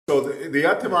the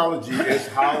etymology is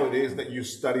how it is that you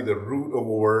study the root of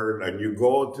a word and you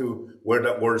go to where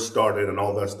that word started and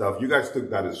all that stuff. You guys took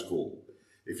that in school,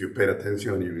 if you paid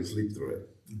attention and you didn't sleep through it.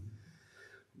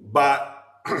 But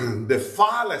the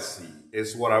fallacy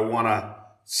is what I want to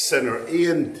center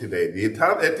in today. The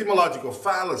etymological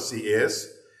fallacy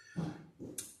is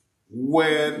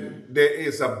when there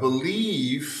is a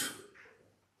belief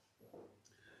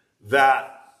that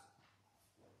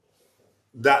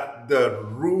the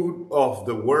root of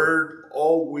the word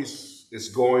always is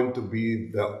going to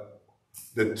be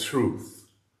the truth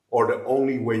or the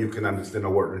only way you can understand a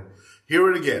word.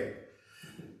 Hear it again.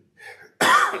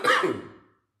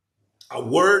 A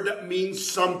word that means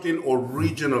something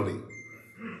originally.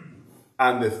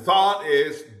 And the thought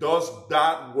is, does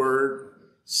that word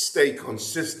stay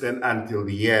consistent until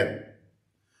the end?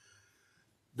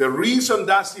 The reason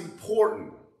that's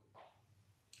important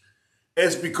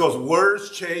is because words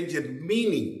change in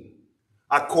meaning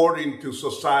according to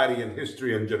society and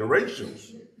history and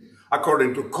generations,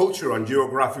 according to culture and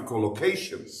geographical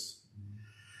locations.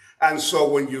 And so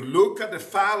when you look at the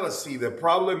fallacy, the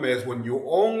problem is when you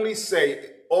only say,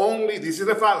 this is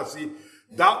the fallacy,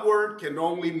 that word can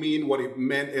only mean what it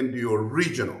meant in the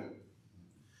original.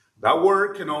 That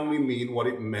word can only mean what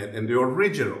it meant in the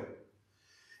original.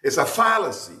 It's a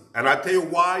fallacy. And I tell you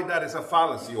why that is a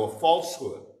fallacy or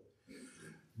falsehood.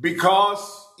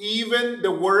 Because even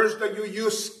the words that you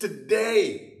use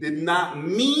today did not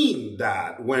mean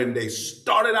that when they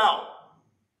started out.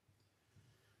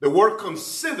 The word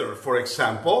consider, for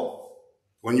example,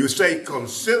 when you say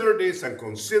consider this and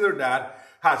consider that,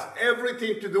 has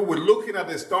everything to do with looking at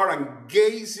the star and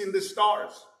gazing the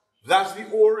stars. That's the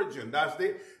origin. That's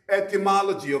the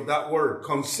etymology of that word,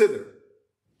 consider.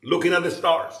 Looking at the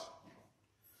stars.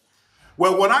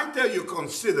 Well, when I tell you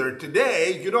consider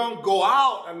today, you don't go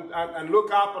out and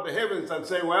look up at the heavens and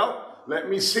say, well, let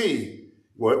me see.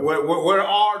 Where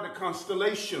are the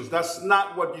constellations? That's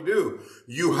not what you do.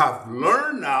 You have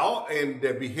learned now in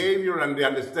the behavior and the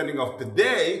understanding of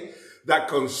today that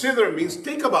consider means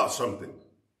think about something.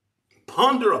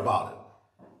 Ponder about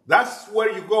it. That's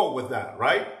where you go with that,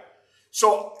 right?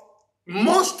 So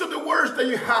most of the words that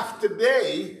you have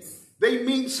today, they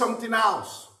mean something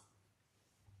else.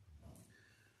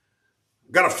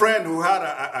 Got a friend who had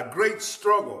a great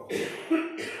struggle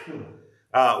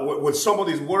with some of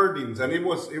these wordings, and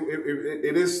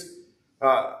it is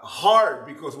hard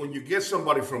because when you get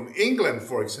somebody from England,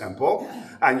 for example,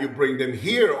 and you bring them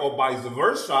here or vice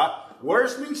versa,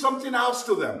 words mean something else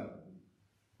to them.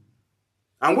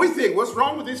 And we think, what's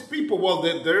wrong with these people? Well,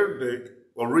 they're the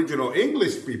original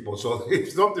English people, so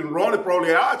if something wrong, it's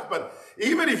probably us. But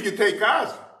even if you take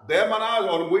us, them and us,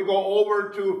 or we go over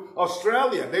to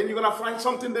Australia, then you're going to find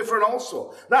something different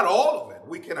also. Not all of it.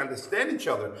 We can understand each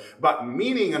other. But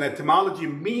meaning and etymology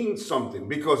means something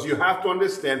because you have to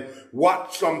understand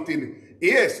what something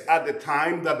is at the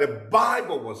time that the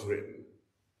Bible was written.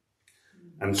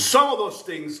 And some of those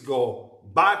things go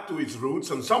back to its roots,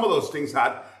 and some of those things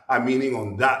had a meaning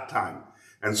on that time.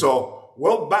 And so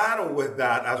we'll battle with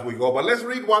that as we go. But let's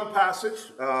read one passage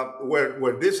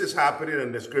where this is happening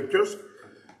in the scriptures.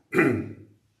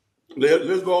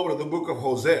 Let's go over to the book of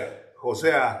Hosea.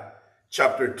 Hosea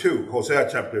chapter 2. Hosea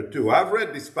chapter 2. I've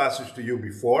read this passage to you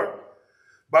before,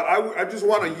 but I just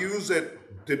want to use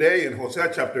it today in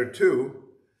Hosea chapter 2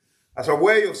 as a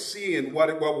way of seeing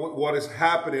what is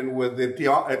happening with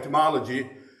the etymology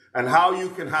and how you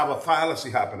can have a fallacy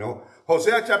happen.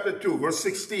 Hosea chapter 2, verse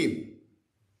 16.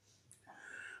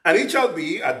 And it shall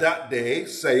be at that day,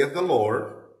 saith the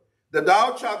Lord, that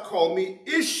thou shalt call me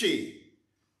Ishi.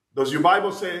 Does your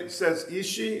Bible say it says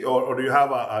Ishi, or do you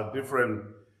have a different,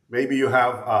 maybe you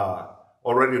have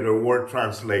already the word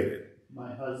translated?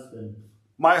 My husband.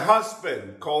 My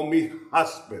husband, call me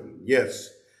husband, yes.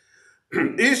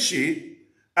 Ishi,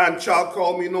 and shall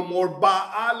call me no more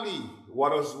Baali.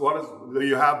 What is, do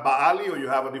you have Baali or you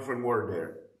have a different word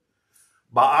there?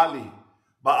 Baali.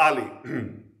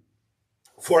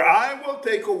 For I will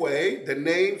take away the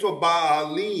names of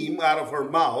Baalim out of her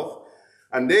mouth,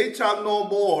 and they shall no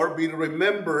more be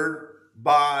remembered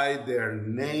by their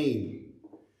name.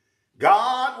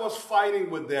 God was fighting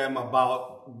with them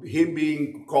about him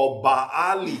being called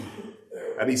Baali.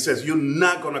 And he says, you're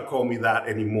not going to call me that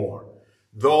anymore.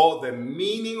 Though the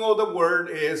meaning of the word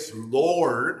is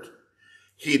Lord,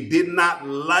 he did not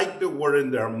like the word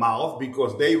in their mouth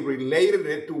because they related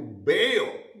it to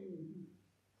Baal.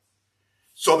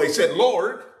 So they said,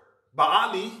 Lord,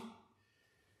 Baali.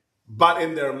 But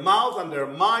in their mouth and their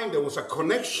mind, there was a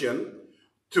connection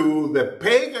to the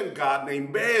pagan god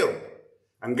named Baal.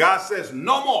 And God says,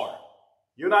 no more.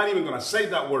 You're not even going to say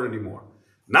that word anymore.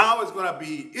 Now it's going to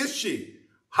be, is she,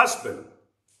 husband.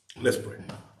 Let's pray.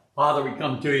 Father, we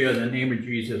come to you in the name of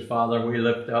Jesus, Father. We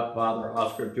lift up, Father,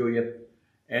 Oscar to you.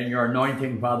 And your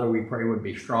anointing, Father, we pray would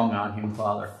be strong on him,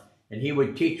 Father. And he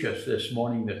would teach us this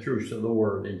morning the truths of the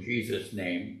word. In Jesus'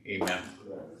 name, amen.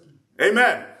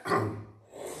 Amen.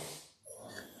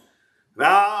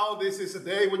 Now, this is a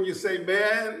day when you say,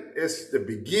 man, it's the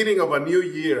beginning of a new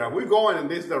year. Are we going in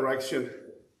this direction?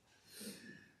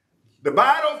 The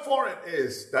battle for it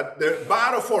is that the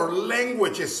battle for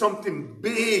language is something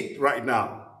big right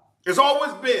now. It's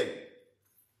always been.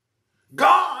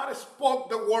 God spoke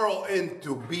the world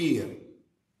into being.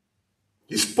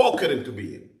 He spoke it into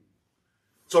being.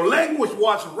 So language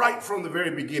was right from the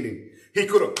very beginning. He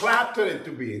could have clapped it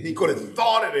into being. He could have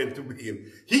thought it into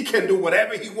being. He can do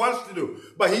whatever he wants to do.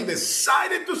 But he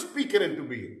decided to speak it into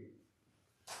being.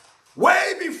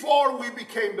 Way before we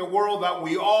became the world that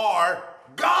we are,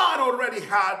 God already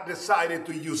had decided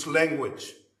to use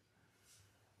language.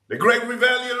 The great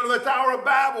rebellion of the Tower of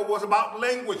Babel was about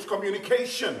language,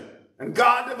 communication. And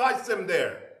God devised them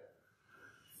there.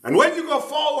 And when you go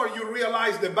forward, you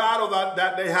realize the battle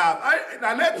that they have.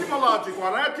 An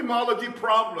etymology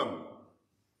problem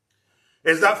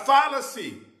is that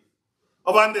fallacy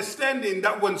of understanding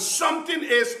that when something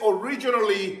is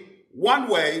originally one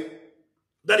way,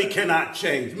 that it cannot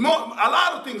change. A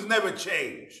lot of things never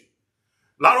change.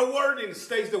 A lot of wording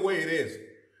stays the way it is.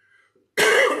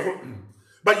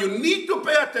 But you need to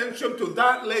pay attention to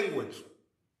that language.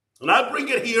 And I'll bring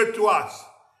it here to us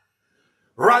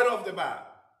right off the bat.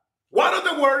 What does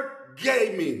the word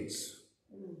gay means?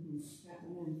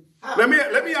 Let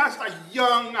me ask a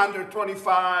young under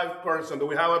 25 person. Do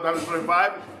we have a under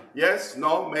 25? Yes?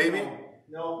 No? Maybe?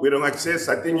 No. We don't exist.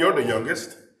 I think you're the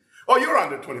youngest. Oh, you're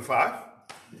under 25.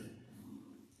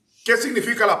 ¿Qué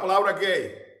significa la palabra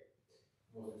gay?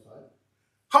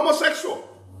 Homosexual.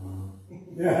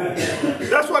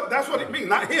 That's what it means,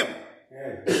 not him.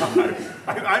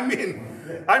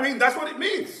 I mean that's what it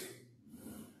means.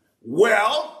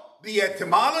 Well, the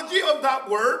etymology of that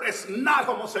word is not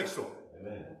homosexual.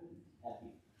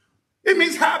 It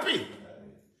means happy.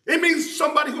 It means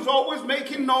somebody who's always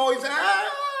making noise.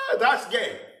 That's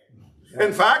gay.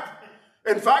 In fact,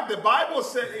 the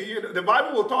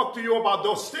Bible will talk to you about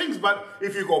those things, but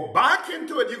if you go back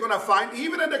into it, you're going to find,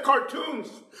 even in the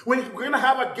cartoons, we're going to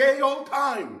have a gay old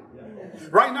time.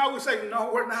 Right now, we say,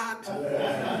 no, we're not.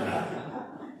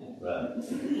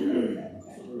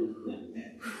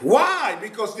 Why?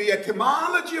 Because the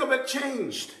etymology of it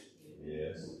changed.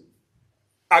 Yes.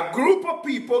 A group of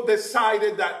people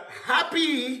decided that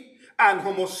happy and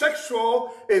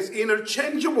homosexual is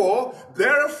interchangeable,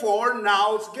 therefore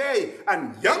now it's gay.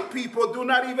 And young people do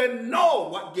not even know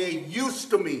what gay used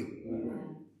to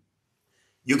mean.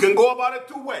 You can go about it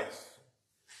two ways.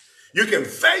 You can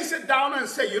face it down and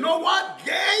say, you know what?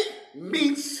 Gay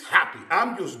means happy.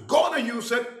 I'm just going to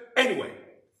use it anyway.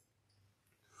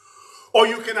 Or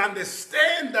you can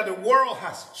understand that the world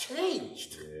has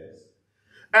changed. Yes.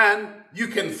 And you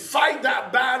can fight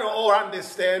that battle or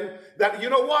understand that, you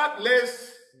know what?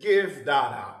 Let's give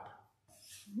that up.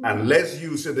 And let's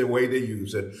use it the way they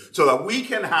use it so that we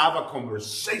can have a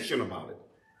conversation about it.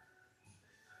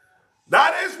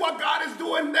 That is what God is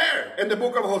doing there in the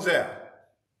book of Hosea.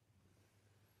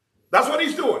 That's what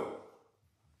he's doing.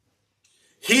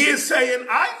 He is saying,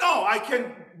 I know I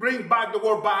can bring back the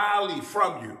word Baali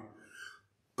from you,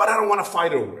 but I don't want to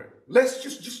fight over it. Let's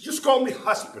just call me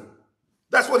husband.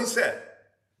 That's what he said.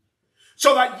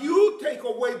 So that you take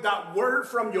away that word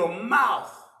from your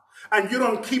mouth and you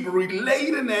don't keep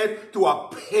relating it to a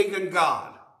pagan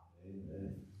god.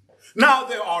 Amen. Now,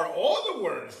 there are other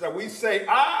words that we say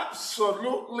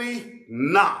absolutely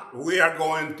not. We are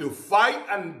going to fight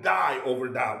and die over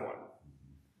that one.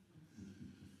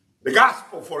 The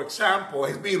gospel, for example,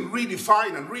 has been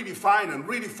redefined and redefined and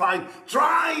redefined,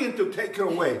 trying to take it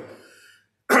away.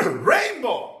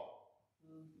 Rainbow.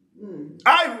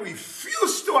 I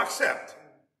refuse to accept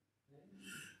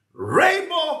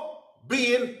rainbow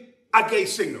being a gay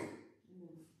signal.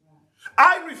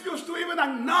 I refuse to even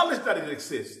acknowledge that it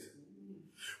exists.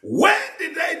 When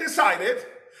did they decide it,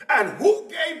 and who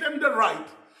gave them the right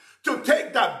to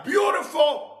take that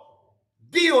beautiful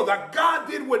deal that God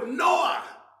did with Noah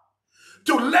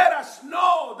to let us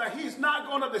know that he's not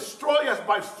going to destroy us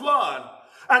by flood,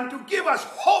 and to give us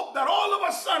hope that all of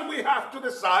a sudden we have to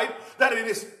decide that it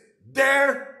is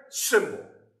their symbol?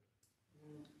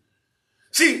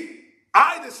 See,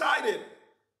 I decided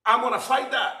I'm going to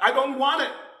fight that. I don't want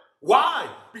it. Why?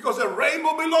 Because the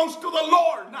rainbow belongs to the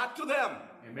Lord, not to them.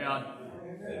 Amen.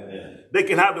 They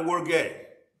can have the word gay.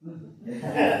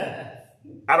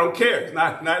 And I don't care. It's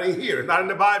not in here. It's not in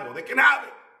the Bible. They can have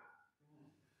it.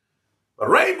 But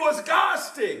rainbow is God's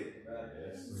thing.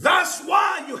 That's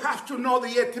why you have to know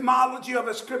the etymology of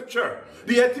a scripture,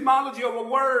 the etymology of a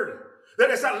word.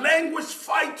 There is a language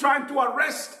fight trying to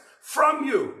arrest from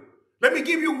you. Let me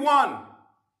give you one.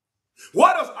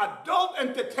 What does adult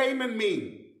entertainment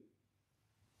mean?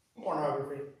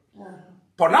 Pornography.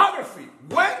 Pornography.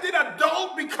 When did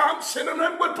adult become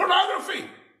synonym with pornography?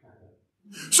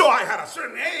 So I had a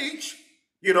certain age,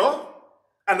 you know,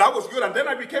 and that was good. And then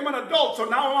I became an adult, so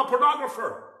now I'm a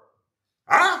pornographer.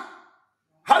 Huh?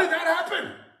 How did that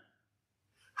happen?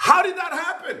 How did that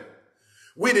happen?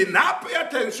 We did not pay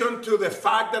attention to the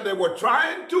fact that they were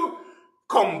trying to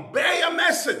convey a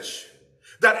message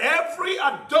that every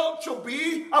adult should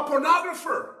be a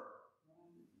pornographer.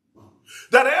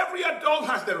 That every adult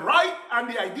has the right and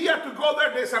the idea to go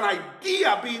there. There's an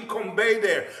idea being conveyed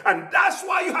there. And that's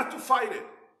why you have to fight it.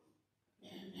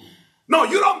 No,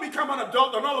 you don't become an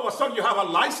adult and all of a sudden you have a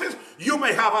license. You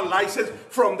may have a license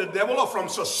from the devil or from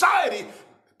society.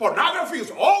 Pornography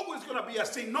is always going to be a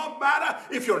sin, no matter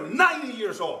if you're 90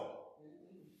 years old.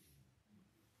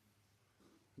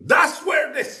 That's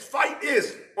where this fight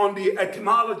is on the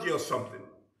etymology of something.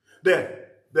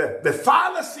 The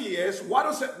fallacy is, what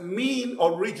does it mean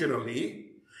originally?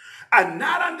 And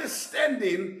not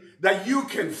understanding that you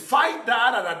can fight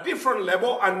that at a different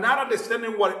level and not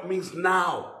understanding what it means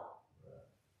now.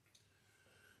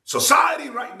 Society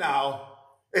right now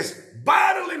is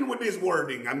battling with this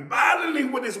wording and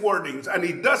battling with these wordings, and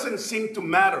it doesn't seem to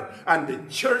matter. And the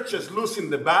church is losing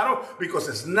the battle because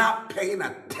it's not paying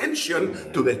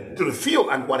attention to the field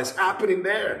and what is happening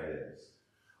there.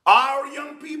 Our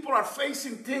young people are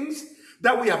facing things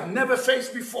that we have never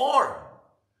faced before.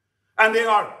 And they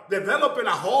are developing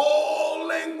a whole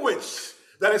language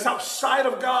that is outside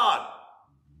of God.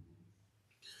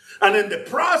 And in the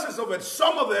process of it,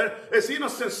 some of it is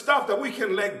innocent stuff that we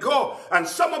can let go. And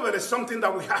some of it is something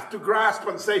that we have to grasp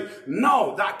and say,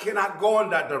 no, that cannot go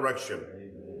in that direction.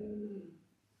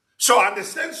 So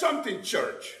understand something,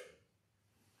 church.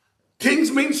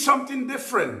 Things mean something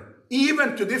different,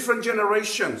 even to different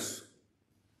generations.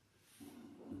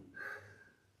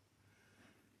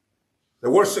 The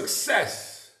word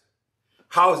success,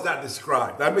 how is that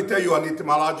described? Let me tell you an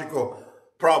etymological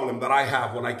problem that I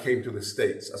have when I came to the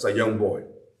States as a young boy.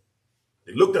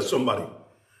 I looked at somebody.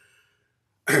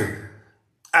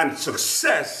 And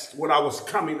success, when I was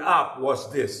coming up,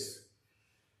 was this.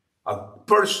 A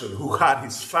person who had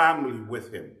his family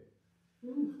with him.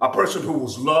 A person who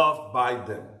was loved by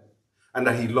them. And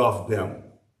that he loved them.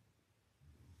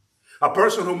 A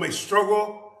person who may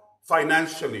struggle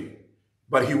financially,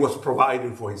 but he was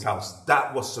providing for his house.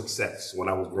 That was success when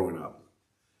I was growing up.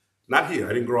 Not here. I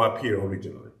didn't grow up here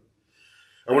originally.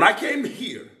 And when I came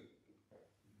here,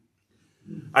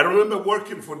 I remember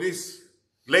working for this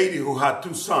lady who had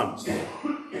 2 sons.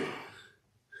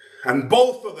 And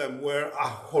both of them were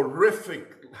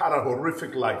had a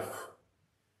horrific life.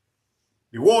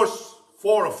 Divorced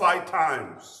 4 or 5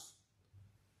 times.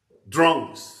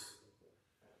 Drunks.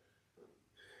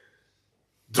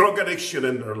 Drug addiction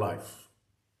in their life.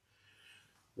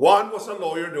 One was a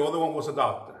lawyer, the other one was a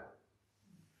doctor.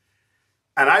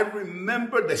 And I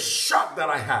remember the shock that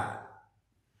I had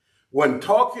when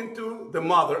talking to the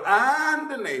mother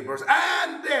and the neighbors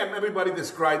and them. Everybody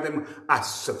described them as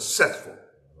successful.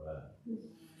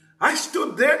 I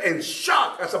stood there in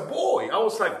shock as a boy. I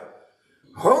was like,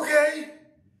 okay.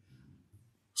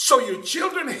 So your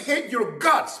children hate your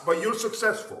guts, but you're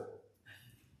successful.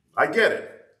 I get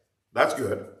it. That's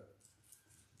good.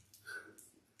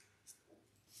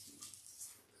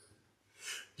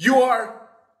 You are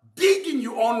digging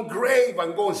your own grave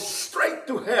and going straight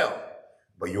to hell,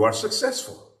 but you are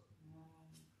successful.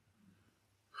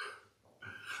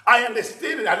 I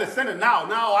understand it now.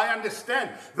 Now I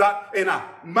understand that in a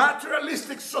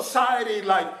materialistic society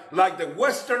like the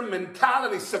Western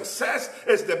mentality, success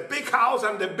is the big house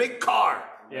and the big car.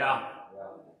 Yeah.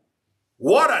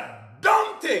 What a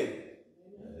dumb thing.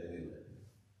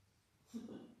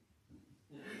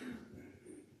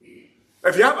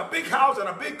 If you have a big house and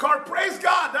a big car, praise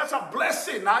God. That's a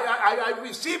blessing. I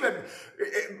receive it.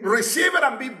 Receive it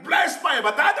and be blessed by it.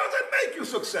 But that doesn't make you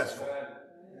successful.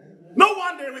 No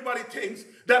wonder everybody thinks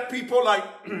that people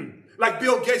like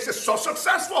Bill Gates is so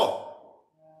successful.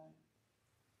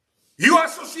 You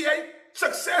associate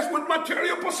success with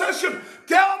material possession.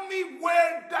 Tell me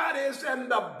where that is in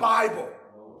the Bible.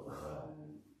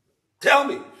 Tell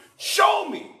me. Show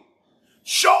me.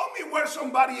 Show me where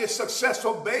somebody is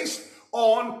successful based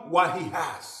on what he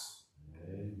has.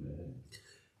 Amen.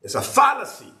 It's a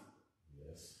fallacy.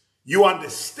 Yes. You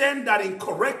understand that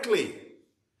incorrectly.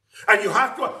 And you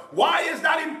have to, why is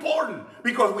that important?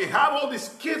 Because we have all these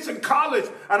kids in college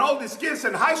and all these kids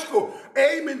in high school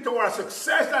aiming toward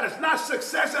success that is not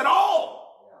success at all.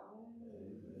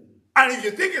 And if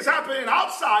you think it's happening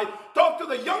outside, talk to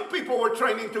the young people we're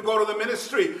training to go to the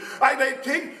ministry. They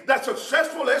think that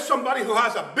successful is somebody who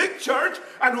has a big church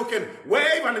and who can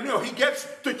wave and, he gets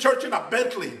to church in a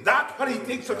Bentley. That's what he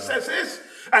thinks success is.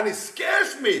 And it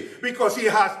scares me because he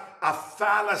has a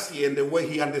fallacy in the way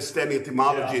he understands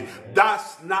etymology. Yeah.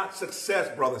 That's not success,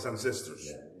 brothers and sisters.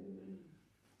 Yeah.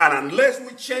 And unless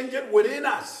we change it within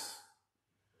us,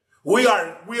 we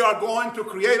are going to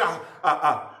create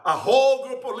a whole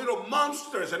group of little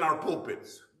monsters in our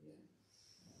pulpits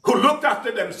who look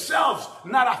after themselves,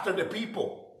 not after the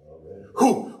people,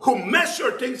 who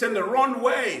measure things in the wrong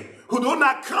way, who do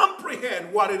not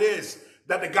comprehend what it is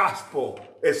that the gospel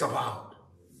is about.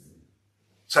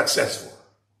 Successful.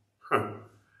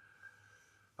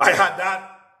 I had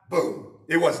that, boom.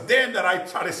 It was then that I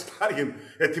started studying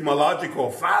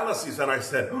etymological fallacies, and I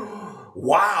said, oh,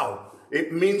 wow,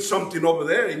 it means something over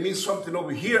there. It means something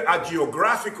over here. A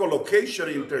geographical location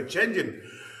interchanging.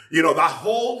 That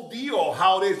whole deal,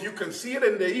 how it is. You can see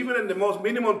it even in the most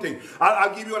minimum thing.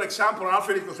 I'll give you an example, and I'll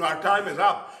finish because our time is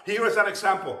up. Here is an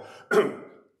example.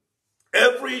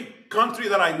 Every country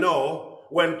that I know,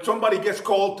 when somebody gets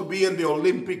called to be in the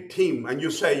Olympic team, and you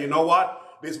say, you know what?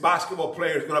 This basketball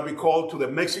player is going to be called to the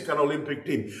Mexican Olympic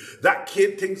team. That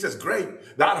kid thinks it's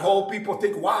great. That whole people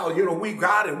think, wow, we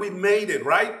got it. We made it,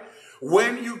 right?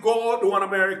 When you go to an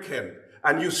American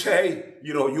and you say,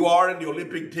 you are in the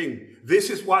Olympic team, this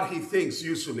is what he thinks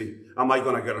usually. Am I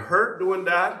going to get hurt doing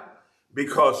that?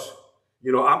 Because,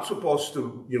 I'm supposed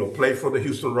to, play for the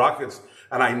Houston Rockets.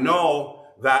 And I know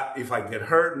that if I get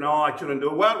hurt, no, I shouldn't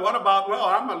do it. Well, what about,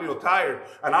 I'm a little tired,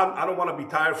 and I don't want to be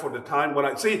tired for the time when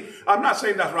I'm not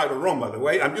saying that's right or wrong, by the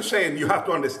way. I'm just saying you have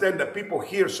to understand that people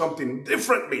hear something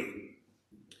differently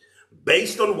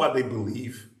based on what they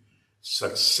believe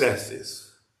success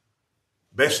is.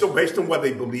 Based on what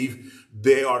they believe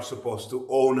they are supposed to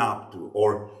own up to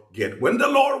or get. When the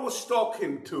Lord was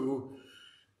talking to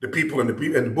the people in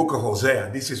the book of Hosea,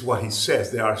 this is what he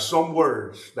says. There are some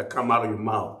words that come out of your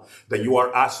mouth that you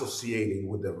are associating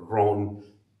with the wrong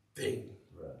thing.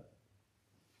 Right.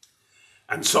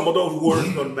 And some of those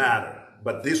words don't matter,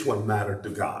 but this one mattered to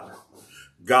God.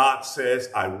 God says,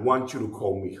 I want you to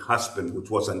call me husband, which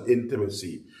was an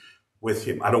intimacy with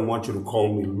him. I don't want you to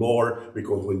call me Lord,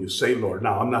 because when you say Lord,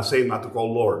 now I'm not saying not to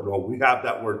call Lord. No, we have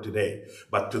that word today.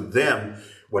 But to them,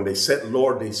 when they said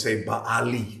Lord, they say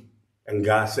Baali. And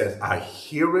God says, I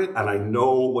hear it and I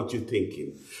know what you're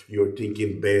thinking. You're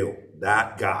thinking Baal,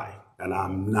 that guy, and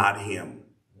I'm not him.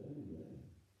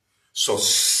 So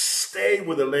stay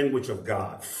with the language of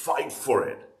God. Fight for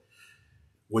it.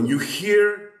 When you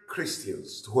hear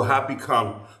Christians who have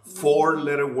become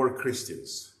 4-letter word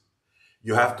Christians,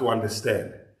 you have to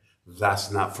understand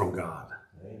that's not from God.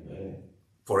 Amen.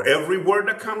 For every word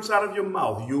that comes out of your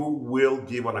mouth, you will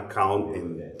give an account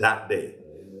in that day.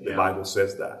 Amen. The Bible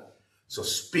says that. So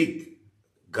speak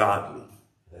godly,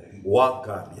 walk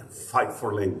godly, and fight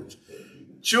for language.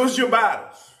 Choose your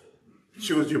battles.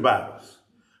 Choose your battles.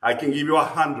 I can give you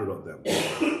 100 of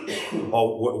them.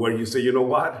 Or where you say, you know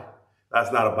what?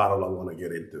 That's not a battle I want to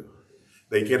get into.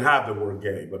 They can have the word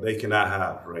gay, but they cannot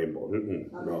have rainbow.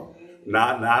 No.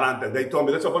 Not. They told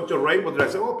me there's a bunch of rainbows. And I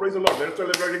said, oh, praise the Lord. They're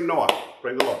celebrating Noah.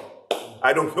 Praise the Lord.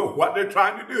 I don't know what they're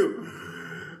trying to do,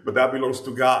 but that belongs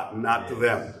to God, not to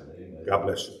them. God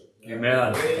bless you.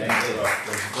 Amen. Thank you.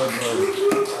 Good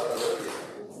word.